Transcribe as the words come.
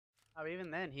Oh,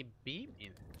 even then, he beat me.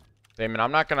 Damon,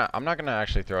 I'm not gonna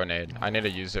actually throw a nade. I need to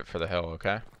use it for the hill,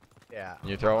 okay? Yeah.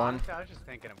 You throw one? Honestly, I was just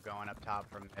thinking of going up top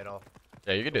from middle.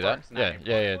 Yeah, you can do that.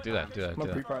 Yeah, do that. I'm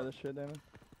gonna pre-fire this shit, Damon.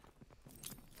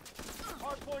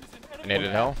 I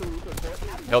needed hill.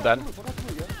 Hill dead.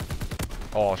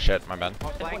 Oh shit, my bad.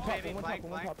 Flank, maybe, flank.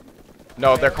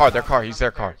 No, their car. He's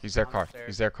their car. He's their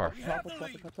car.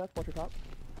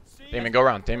 Damon, go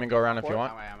around. Damon, go around if you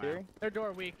want. Their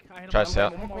door weak. I hit Try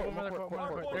them. to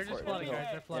set. They're just flooding, guys.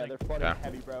 They're flooding. Yeah, they're flooding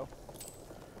heavy, bro.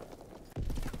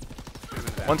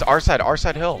 One's our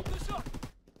side hill.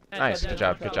 Nice, good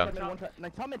job. Another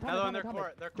one,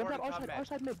 their core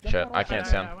top mid. Shit, I can't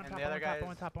see him. And the other guys.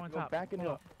 Back and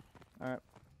hill. Alright.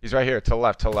 He's right here, to the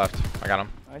left. I got him.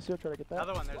 I see. Try to get that.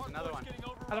 Another one, there's another one.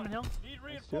 Got him in hill.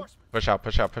 Push out.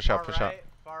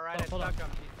 Far right, I stuck him.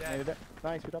 He's dead.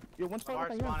 Nice, good up. Yo, one spot Hard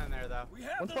left, I hear him. spawn in there, though.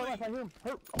 One spot left, I hear him.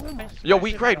 Hurt. Oh my. Yo,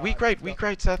 weak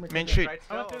right, Seth. Main street.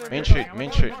 Main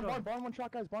Barn one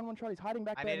shot, guys. Barn one shot. He's hiding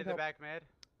back I there. needed the back mid.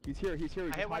 He's here. He's I hit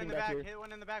one in hiding the back back. here. Hit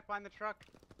one in the back behind the truck.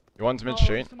 One's mid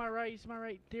street. He's to my right.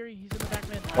 Theory, he's in the back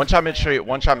mid. One shot mid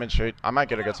street. I might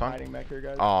get a good spawn. Hiding back here,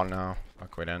 guys. Oh no.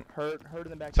 Fuck, we didn't. Hurt in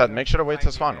the back. Seth, make sure to wait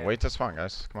to spawn. Wait to spawn,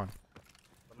 guys. Come on.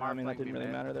 I mean, that didn't really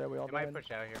matter there. We all You might died. push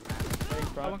out here,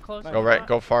 man. One close. Go right.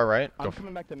 Go far right. I'm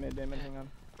coming back to mid, Damon. Hang on.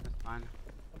 That's fine.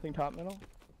 I think top middle.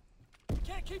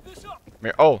 Can't keep this up.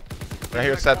 Oh, right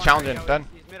here, Seth. Challenging. Done.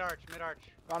 He's mid-arch.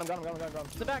 Got him.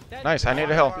 The back, dead. Nice. I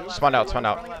need a hill. Spawn out. Spawning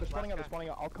out.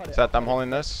 I'll cut it. Seth, I'm holding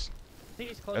this.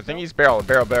 Close I think he's barrel.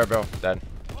 Dead.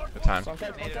 Good time. Need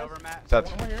it over, Matt.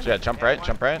 Seth, yeah, jump right.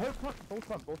 Both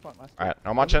front. Alright,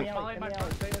 I'm watching.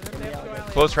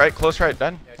 Close. Close right,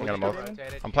 dead. I'm gonna move.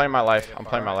 I'm playing my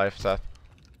life, Seth.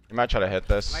 You might try to hit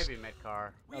this. Maybe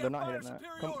mid-car. No, they're not hitting that.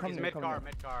 Come He's near, mid-car.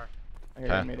 I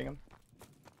hear you meeting him.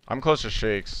 I'm close to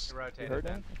Shakes. He You rotated heard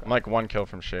then. him? I'm like 1 kill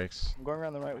from Shakes. I'm going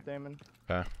around the right with Damon.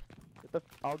 Okay.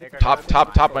 I'll get the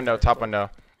Top window.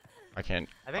 I can't.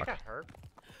 I think I hurt.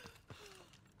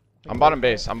 I'm bottom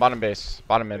base. Bottom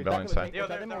mid building side. Yo,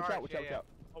 they're arch. Yeah.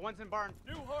 Oh, one's in barn.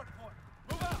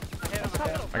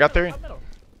 I got 3.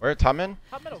 Where? Top mid?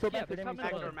 Top middle. Yeah, they're top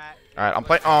middle. Backdoor, Matt. Alright, I'm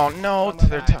playing. Oh no,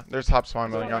 there's top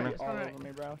spawn building on me.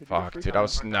 Fuck, dude, I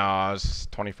was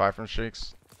 25 from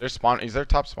Shakes. He's their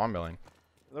top spawn building.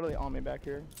 Literally on me back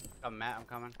here. Oh, Matt, I'm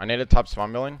coming. I needed top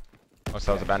spawn building. Oh,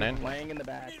 so that was a bad name. Laying in the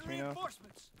back, you know.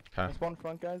 Okay. Spawn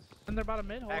front, guys. And they're bottom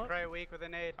mid. Hold Back up. right weak with a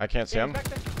nade. I can't see him.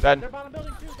 They're Dead. bottom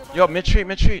building too. Yo, mid street. I'm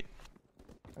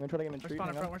gonna try to get him in We're treat.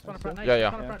 spawning front. We're spawning front. Nice. Yeah.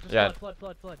 Spawning front. Just Yeah.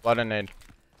 Flood. Blood and nade.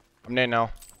 I'm nade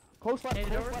now. Close left,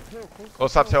 Naded over.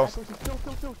 Close left hill.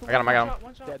 Still. I got him.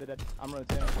 One shot. Dead. I'm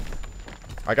rotating.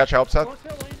 I got your help, Seth. Close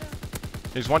hill, laying down.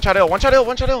 He's one shot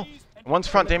hill. One's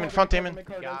front, Damon.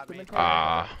 Got me.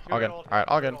 Ah, all good. Alright,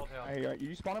 all good.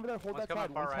 You spawn over there, hold One's that coming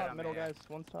side. far One's right top on middle, me, yeah. guys.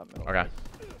 One's top middle. Okay.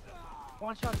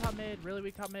 One shot top mid. Really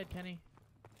weak top mid, Kenny.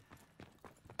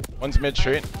 One's mid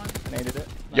street. I naded it.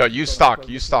 Yo, you stock,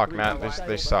 man.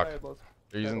 They suck.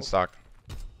 They're using stock.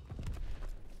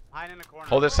 Hiding in the corner.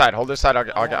 Hold this side. I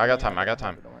got time. I got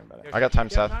time,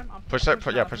 Seth. Push that.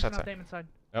 Push that side.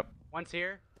 One's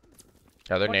here.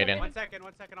 Yeah, they're One nading. 1 second.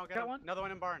 I'll get Got him. one? Another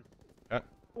one in barn.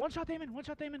 One shot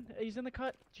Damon. He's in the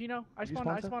cut. Gino. I You spawned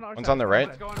our One's side. on the right.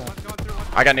 One's going through.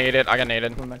 I got naded.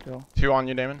 Coming back to hill. 2 on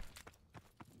you, Damon.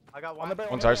 I got one.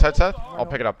 One's our side, Seth. I'll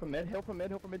pick it up. From mid, hill from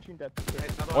mid, stream dead.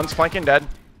 One's flanking, dead.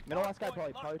 Middle last guy,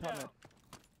 probably top mid.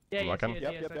 Yeah, Looking. he is.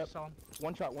 Yep. I just saw him.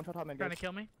 One shot top mid. Trying to Guys.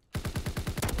 kill me.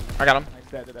 I got him.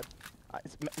 Nice, dead.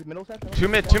 It's middle side. 2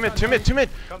 mid.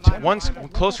 One's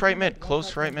close right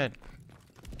mid.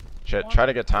 Shit, try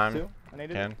to get time. I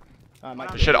naded. Can.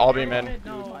 Might It should all be mid.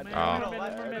 No, Oh.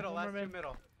 Last two middle.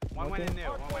 One went in new.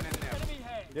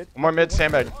 One more mid,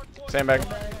 sandbag.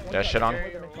 Yeah, shit on.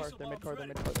 They're mid-car.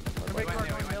 We went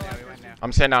new.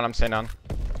 I'm staying down. Is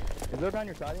there behind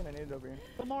your side? I naded over here.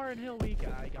 Lamar and Hill weak.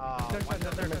 Oh, Their one's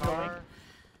in their their car. car.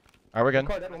 Alright, we're good.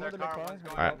 Mid-car, that One's one in more their than car. mid-car. One's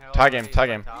going Alright, downhill. tie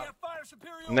game. Top.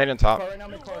 I'm nading top. Right now,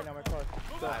 mid-car.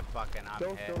 I'm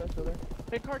Still hit. there.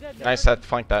 Big car dead. Nice, Seth.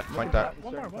 Flank that. One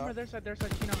more. Their side.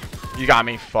 Chino. You got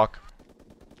me. Fuck.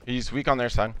 He's weak on their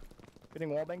side. Getting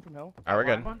wall bang from hill. Alright,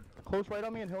 we're good. One. Close right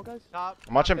on me and hill, guys. Top.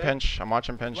 I'm watching Top pinch.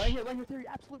 Right here, theory.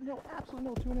 Absolute hill.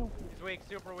 2-0. He's weak.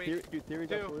 Super weak. Theory's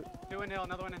Two. absolute. Two in hill.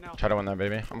 Another one in hill. Try to win that,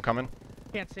 baby. I'm coming.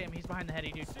 Can't see him. He's behind the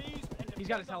heady, dude. He's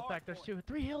got his health back. There's 2.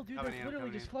 3 Hill, dude. Coming They're in,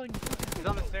 literally coming just in. flooding. He's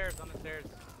on the stairs.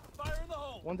 Fire in the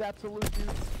hole. One's absolute, dude.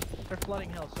 They're flooding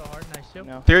Hill so hard. Nice, too.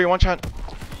 No. Theory, one shot.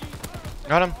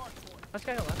 Got him. Last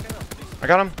guy Hill. I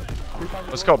got him.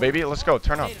 Let's go, baby. Let's go.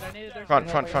 Turn up. I needed their Front,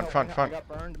 shit. front, front, front, I front. got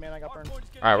burned, man. I got burned.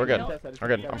 Alright, we're good. We're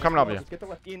good. I'm coming up you. Let's get the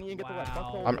left. Ian, get the left.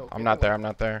 Wow. I'm not there. I'm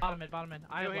not there. Bottom mid, bottom mid.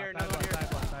 I have here, left, I have no left, here. I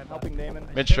have left, I have left. Helping Damon.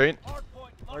 Mid street.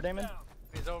 Where Damon?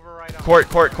 He's over right on.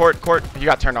 Court. He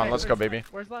got turned on. Let's go, baby.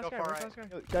 Where's the last guy? Go Where's far the last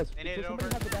guy? Yo, guys, They need does it somebody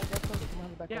over. have the back left side? Does someone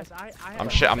have the back Yes, left? I I'm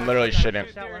have shit- left I'm literally side.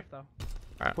 shitting. Shout left,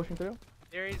 though. Pushing through?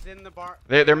 There's in the bar.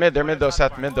 They're mid though,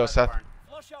 Seth. Mid though, Seth.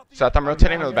 Seth, I'm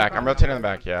rotating to the back. I'm rotating to the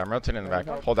back. Yeah, I'm rotating to the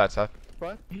back. Hold that, Seth.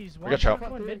 Front? He's We one got shot shot.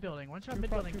 going mid building. One shot mid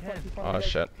building 10. Oh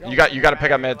shit. You got to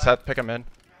pick up mid, Seth. Pick up mid.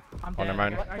 I'm Oh, dead. never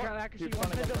mind. I got accuracy. One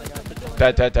mid building, mid building.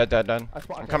 Dead.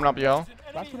 I'm coming up, yo.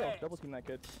 Last kill. Double team that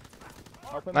kid.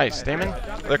 Nice, Damon.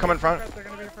 They're coming front. They're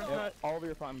gonna be the front Yep, side. all over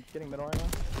your front. I'm getting middle right now.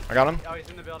 I got him. Oh, he's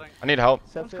in the building. I need help.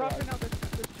 One's crossing out. There's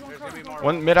two on There's gonna be crossing. more.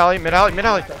 One mid alley.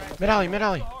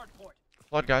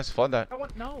 Flood, guys. Flood that.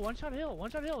 No, one shot hill. One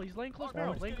shot hill. He's laying close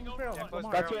barrel. Laying close barrel. Yeah, close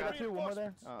Lamar. barrel. Got two. One more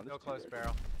there. Oh, No this close is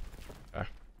barrel.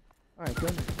 Alright,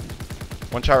 good.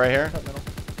 One shot right here. Cut middle.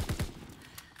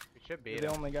 We should beat You're the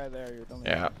him. only guy there. You're the only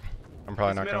Yeah. guy. I'm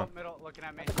probably He's not middle, going. middle, looking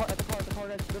at me. At the car,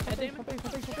 guys. They're front Damon.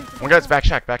 One guy's back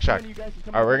shack. You guys, you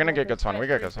come Alright, we're over, gonna over, get good over. one. We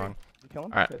got good one. You kill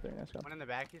him? Alright. Okay, there, nice job. One in the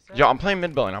back, you said? Yo, I'm playing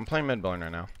mid building. Right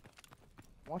now.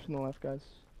 Watching the left, guys.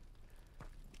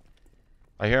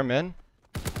 I hear him in.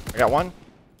 I got one.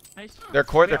 Nice. Their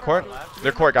court. Their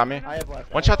court got me. I have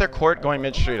left. One shot their court going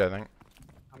mid street, I think.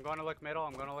 I'm going to look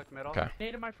middle. Okay.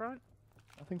 Nade in my front.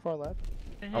 Nothing far left.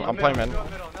 And I'm hit. playing mid. Middle.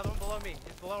 Another one below me.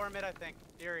 He's below our mid, I think.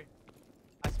 Theory.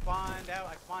 I spawned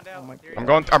out. Oh my Theory.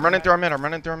 God. I'm running through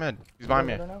our mid. He's behind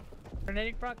me.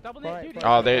 Grenading front. Double Right, nade. Dude,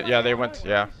 right. Oh, they went.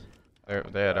 Yeah.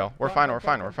 They had L. We're fine.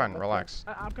 Relax.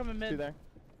 I'm coming Two mid. there.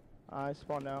 I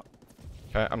spawned out.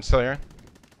 Okay, I'm still here.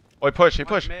 Oh, he pushed.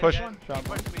 One's mid, Push. dead. He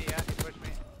pushed me, yeah. He pushed me.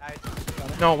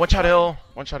 Nice. No, one shot hill.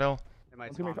 They might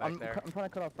I'm spawn back trying there. to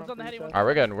cut off front. One's on the for heady you, one. Seth.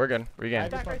 Alright, we're good. We I gained.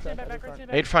 have Back right front, side, Seth, back right side.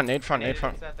 Nade front. I naded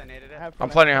it, Seth. I naded I it. have I'm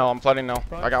front, flooding hill. no.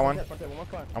 front, I got one. front, one more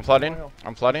front. I'm flooding. One more hill.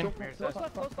 I'm flooding. Close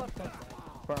left.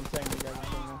 Front, I'm saying you guys are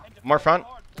saying that. More front.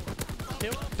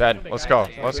 Two. Dead. Let's go,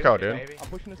 dude. Baby. I'm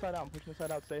pushing the side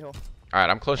out. Stay hill. Alright,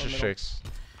 I'm close to Middle. shakes.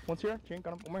 One's here. Jink,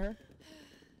 got him. One more here.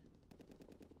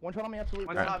 One shot on me, absolute.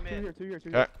 One's Two top mid. here, two here.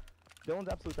 Okay. Dylan's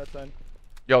absolute that side.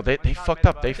 Yo, they One top fucked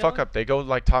mid up. They above. fuck up. They go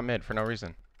like top mid for no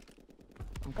reason.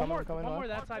 I'm One coming, more. I'm coming. One more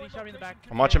left. that side. He shot me in the back.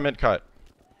 I'm watching mid cut.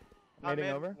 Top Nading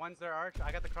mid. over. One's their arch.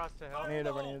 I got the cross to hill. I need it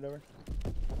over.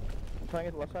 I'm trying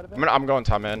to get the left side of it. I'm going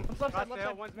top mid. One's left Cross side. to Left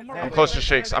hill. side. One's One mid. more. I'm close to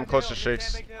shakes. I'm close to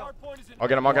shakes. I'll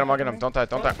get him. Don't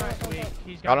die. Weak.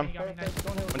 He's Got got him. me. He got me. Nice.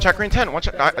 One check green 10. One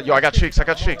check. Yo, I got shakes. I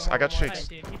got shakes. Nice,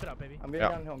 dude. Keep it up, baby. I'm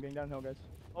getting downhill, guys.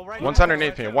 Oh, right One's now.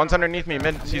 underneath me. One's underneath me.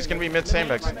 Mid. He's gonna be mid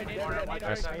sandbags. Nice.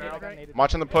 Naded. I'm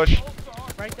watching the push.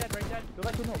 Right dead. Go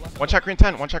back to hill, left. One check green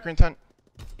 10.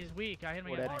 He's weak. I hit him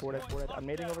Four again. dead, four dead. I'm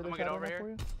nading over this Someone side get over right here. for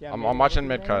you. Yeah, I'm nading watching over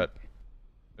mid this cut.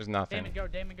 There's nothing.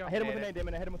 Damon, go. I hit him with a nade,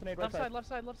 Damon. I hit him with a nade right Left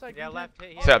side. side. Yeah, left.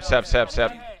 Hit.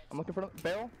 Sep. I'm looking for the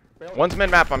barrel. One's mid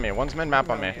map on me. I'm coming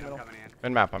in.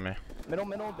 Mid map on me. Middle,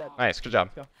 dead. Nice. Good job.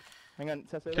 Hang on,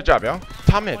 Seth, stay Good there. job, yo.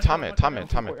 Top mid.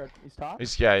 He's top.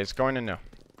 He's going in now.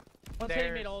 One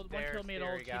Stairs, made old. One kill made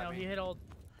stairs, old. got You know, me. he hit old.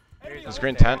 This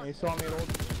green tent. He saw me at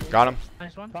old. Got him.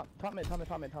 Nice one. Top mid. I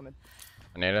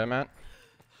naded him at.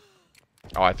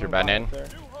 Oh, I threw bad in. There.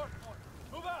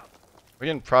 Move out. We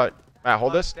can probably. Matt,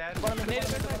 hold this. Dead.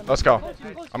 Let's go.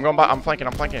 I'm going by. I'm flanking.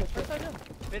 Left side hill.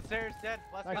 Mid stairs, dead.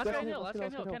 Last Nice. guy. Left side hill. Let's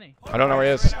Left side go, hill. let's go. Kenny. I don't know where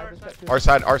he is. Our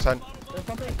side. There's something.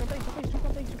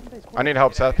 I need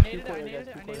help, Seth. I needed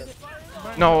it.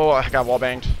 No, I got wall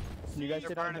banged. You guys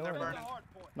They're stay burning. down They're hill. burning.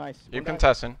 Nice. Keep One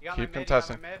contesting. You got my Keep mid, you got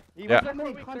my contesting. mid. guy. Yeah.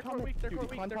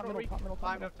 Climb top middle.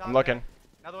 Climbed up top. I'm looking.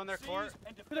 Another one there, court.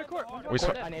 To their court. We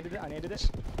Court, I naded it.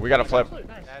 We got to flip. Absolute,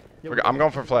 nice. Dead. I'm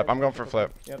going for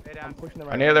flip. Yep. Stay down. I'm pushing the I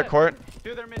right. needed their court.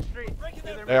 To their mid street.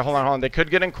 Hey, hold on. They could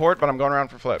get in court, but I'm going around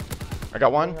for flip. I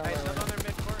got one. Nice, another on their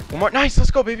mid court. One more. Nice.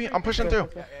 Let's go, baby. I'm pushing through.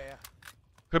 Yeah.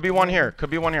 Could be one here.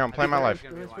 I'm playing my life.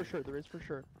 There is for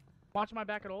sure. Watch my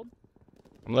back at old.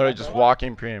 I'm literally just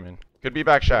walking premium. Could be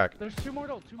back shack. There's two more at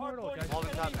old. Guys. Hold the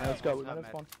top Alright, mid. let's go. Hold top That's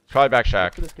mid. fun. Probably back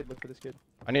shack. Look for this kid.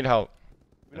 I need help.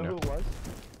 We know who it was?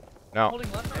 No.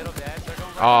 Holding left. Middle dead. They're going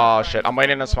Oh right. shit. I'm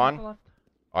waiting to spawn. Left.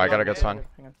 Oh, I got a good spawn.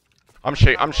 Hang on. I'm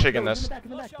shaking this. In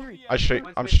the back, Theory. I'm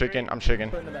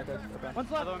shaking. Put it in the back, guys. Okay. One's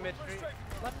Another left. one mid street.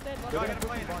 Left dead. Go, I Left gotta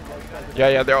dead. play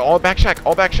it. Yeah. They're all back shack.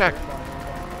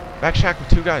 Back shack with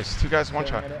two guys. One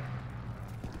shot.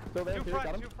 Still there, Two Theory, got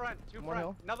front. him. Two front. Two One front.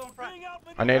 hill. Another one front.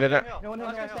 I naded it. No,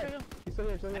 Last last guy guy. hill. He's still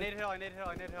here. I need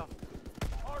hill.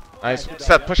 Nice.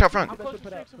 Seth, push out front. I'm close to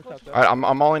six. I'm close to Alright,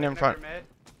 I'm mauling in front. Mid.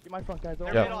 Get my front, guys.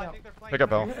 They're Yeah. middle, I think they're flanking. Pick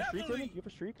up L. You have a streak, Damon? You have a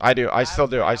streak? I do. I still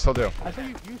do. I still do. I saw you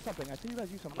use something. I saw you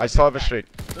guys use something. I still have a streak.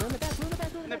 They're in the back. They're in the back.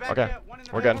 They're in In the the back. back, Okay. yeah, one in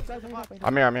the We're back. good. Guys, hang up, hang up.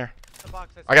 I'm here. I'm here. The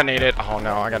box, I got naded. Oh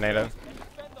no, I got naded.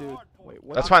 Dude, wait.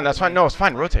 What? That's fine. That's fine. No, it's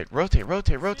fine. Rotate. Rotate.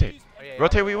 Rotate. Rotate. Oh, yeah, yeah.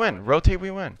 Rotate. We win. Rotate. We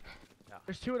win.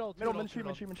 There's two at old. Middle, mid-street,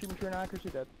 and accuracy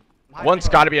dead. One's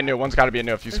got to be a new. One's got to be a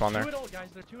new if you There's spawn two there. at old, guys.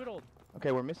 They're two at old.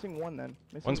 Okay, we're missing one then.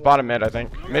 Missing One's one. bottom mid, I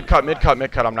think. Mid cut. Mid cut.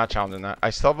 Mid cut. I'm not challenging that. I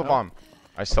still have a bomb.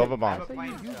 I still have a I bomb. say you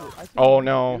use it. I say Oh you use it,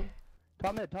 no. dude.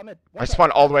 Top mid, top mid. I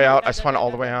spun all the way out. I spun all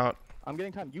the way out. I'm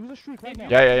getting time. Use a streak right now.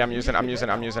 Yeah. I'm using it. I'm using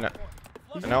it.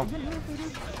 I know.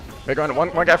 Big one.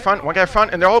 One guy front. One guy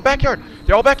front. And they're all backyard.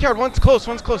 They're all backyard. One's close.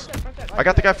 One's close. I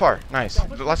got the guy far. Nice.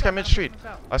 The last guy mid street.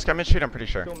 Last guy mid street. I'm pretty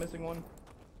sure. Still missing one.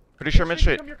 Pretty sure mid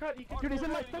street. Dude, he's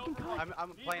in my fucking cut.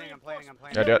 I'm planning.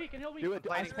 Yeah, do it. Do it.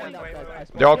 I spawned out, guys. I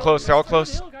spawned They're all out. close. They're all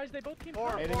close.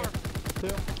 Four.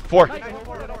 Four.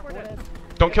 Four dead.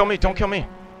 Don't kill me. Don't kill me.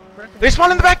 They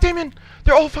spawn in the back, Damien.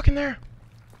 They're all fucking there.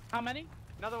 How many?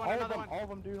 Another one, All of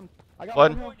them, dude. I got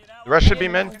Blood. one. The rest should be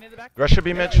mid. The rest should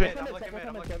be mid street. I'm looking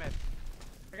mid.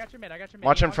 I got your mid.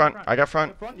 Watch in front. I got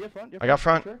front. Front, yeah, front. I got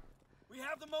front. Sure. We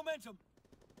have the momentum.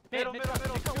 Middle,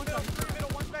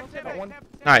 one's back, Got one.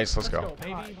 Nice. Let's Let's go.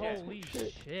 baby. Yeah. Holy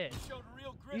Shit. shit. Showed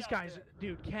real grit These out guys, there.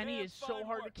 dude, Kenny is so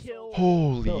hard to kill. So,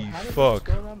 Holy how did this fuck.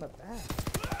 go around the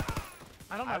back?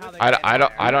 I don't know how they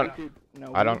I don't. Dude, no,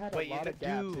 I we don't- had a Wait, lot of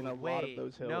gaps in a lot of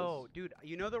those hills. No, dude,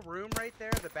 you know the room right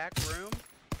there, the back room?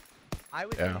 I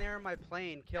was Yeah. in there in my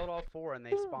plane, killed all four, and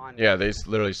they spawned. Yeah, they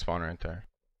literally spawn right there.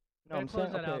 No, Gotta I'm close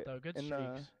saying, that out, okay, though. Good in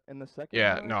streaks. the second.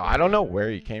 Yeah. round, No, I don't know where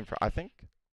he came from. I think